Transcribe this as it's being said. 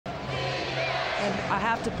And I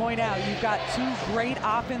have to point out, you've got two great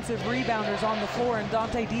offensive rebounders on the floor in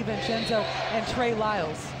Donte DiVincenzo and Trey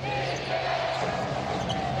Lyles.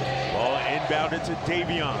 Ball inbounded to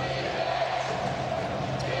Damian.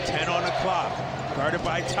 10 on the clock, guarded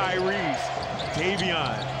by Tyrese.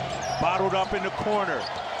 Damian bottled up in the corner.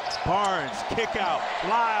 Barnes, kick out.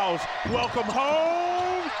 Lyles, welcome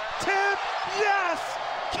home. Tip, yes,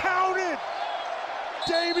 counted.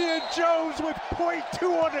 Damian Jones with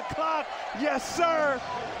 .2 on the clock. Yes, sir.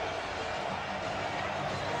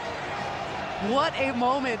 What a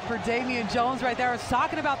moment for Damian Jones right there. I was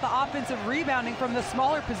talking about the offensive rebounding from the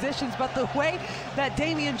smaller positions, but the way that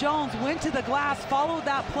Damian Jones went to the glass, followed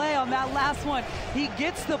that play on that last one, he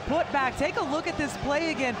gets the putback. Take a look at this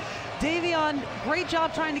play again. Davion, great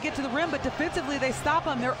job trying to get to the rim, but defensively they stop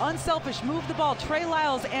him. They're unselfish, move the ball. Trey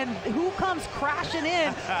Lyles, and who comes crashing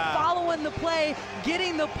in, following the play,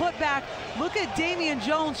 getting the putback. Look at Damian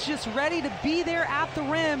Jones just ready to be there at the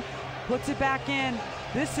rim, puts it back in.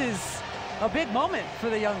 This is a big moment for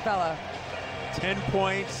the young fella. 10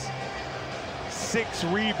 points, 6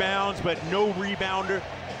 rebounds, but no rebounder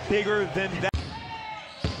bigger than that.